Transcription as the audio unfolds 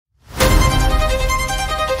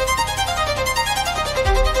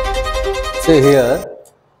See here,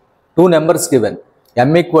 two numbers given,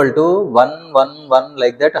 m equal to 1, 1, 1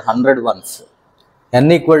 like that 100 ones,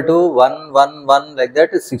 n equal to 1, 1, 1 like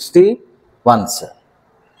that 60 ones.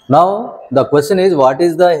 Now the question is, what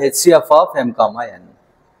is the HCF of m comma n?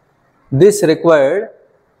 This required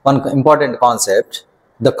one important concept.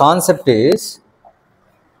 The concept is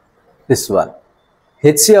this one.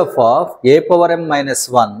 HCF of a power m minus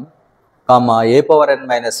 1 comma a power n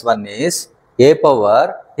minus 1 is a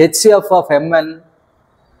power HCF of mn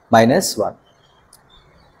minus 1.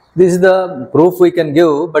 This is the proof we can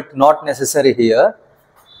give, but not necessary here.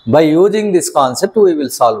 By using this concept, we will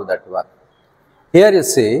solve that one. Here you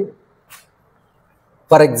see,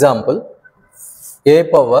 for example, a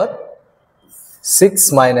power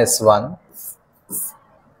 6 minus 1,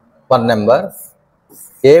 one number,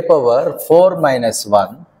 a power 4 minus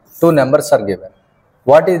 1, two numbers are given.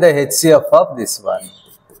 What is the HCF of this one?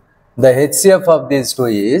 The HCF of these two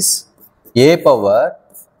is a power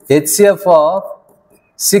HCF of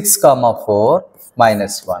 6 comma 4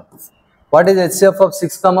 minus 1. What is HCF of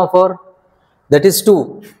 6 comma 4? That is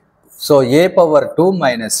 2. So a power 2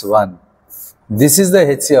 minus 1. This is the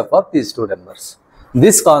HCF of these two numbers.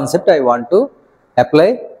 This concept I want to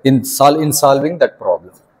apply in solving that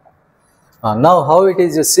problem. Now how it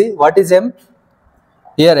is, you see, what is m?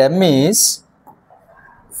 Here m is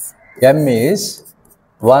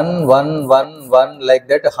 1, 1, 1, 1 like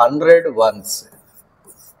that 100 ones.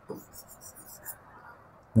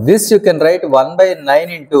 This you can write 1 by 9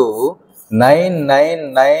 into 9,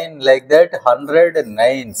 9, 9 like that 100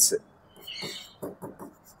 nines.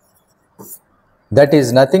 That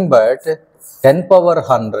is nothing but 10 power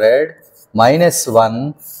 100 minus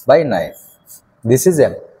 1 by 9. This is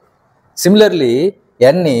m. Similarly,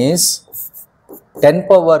 n is 10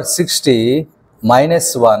 power 60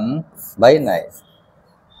 minus 1 by 9.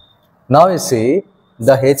 Now you see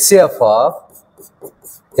the HCF of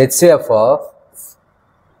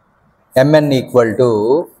mn equal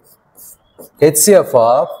to HCF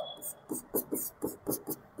of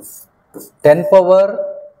 10 power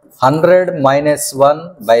 100 minus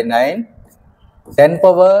 1 by 9, 10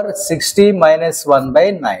 power 60 minus 1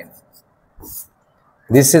 by 9.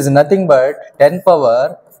 This is nothing but 10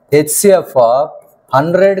 power HCF of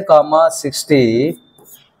 100 comma 60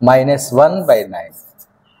 minus 1 by 9.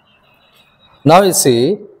 Now you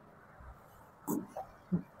see,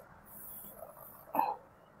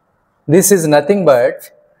 this is nothing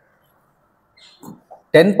but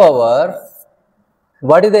 10 power,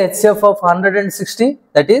 what is the HCF of 160?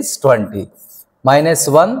 That is 20 minus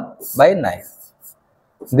 1 by 9.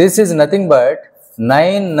 This is nothing but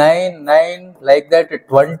 9, 9, 9 like that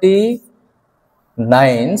 20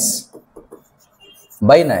 nines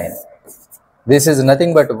by 9. This is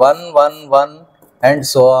nothing but 1, 1, 1 and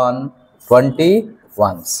so on 20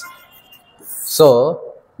 ones.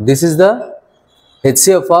 So this is the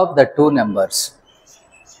HCF of the two numbers.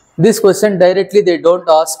 This question directly they don't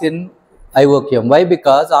ask in IOQM. Why?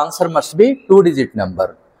 Because answer must be 2-digit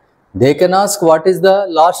number. They can ask what is the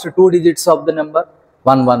last 2 digits of the number.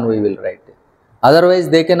 1, 1 we will write. Otherwise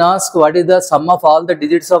they can ask what is the sum of all the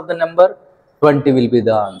digits of the number. 20 will be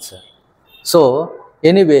the answer. So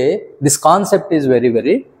anyway, this concept is very,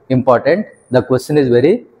 very important. The question is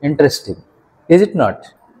very interesting. Is it not?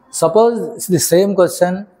 Suppose it's the same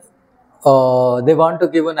question, they want to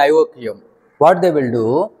give an IOQM. What they will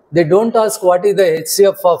do, they don't ask what is the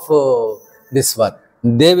HCF of this one.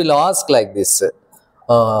 They will ask like this,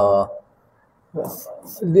 the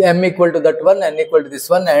m equal to that one, n equal to this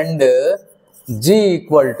one, and g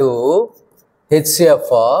equal to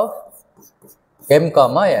HCF of m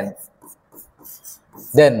comma n.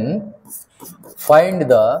 Then find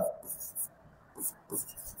the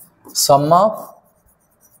sum of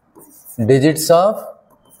digits of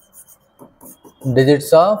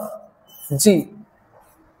g.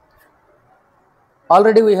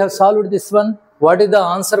 Already we have solved this one. What is the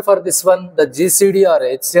answer for this one? The GCD or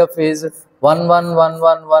HCF is 1, 1, 1,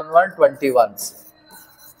 1, 1, 1, 20 ones.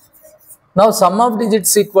 Now sum of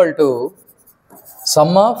digits equal to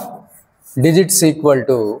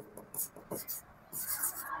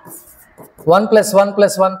 1 plus 1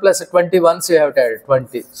 plus 1 plus 20 ones you have to add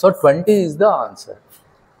 20. So 20 is the answer.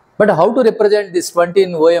 But how to represent this 20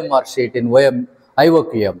 in OMR sheet, in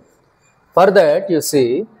IOQM? For that, you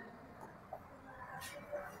see,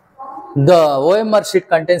 the OMR sheet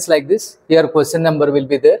contains like this. Here question number will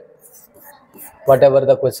be there. Whatever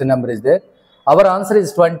the question number is there. Our answer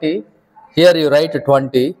is 20. Here you write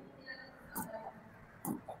 20.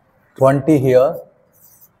 20 here.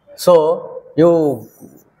 So you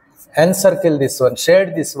encircle this one,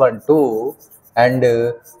 shade this one 2 and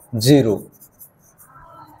 0.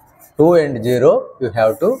 2 and 0, you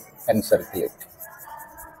have to encircle it.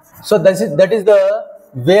 So that is the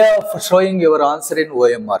way of showing your answer in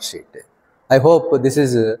OMR sheet. I hope this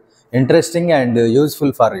is interesting and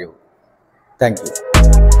useful for you. Thank you.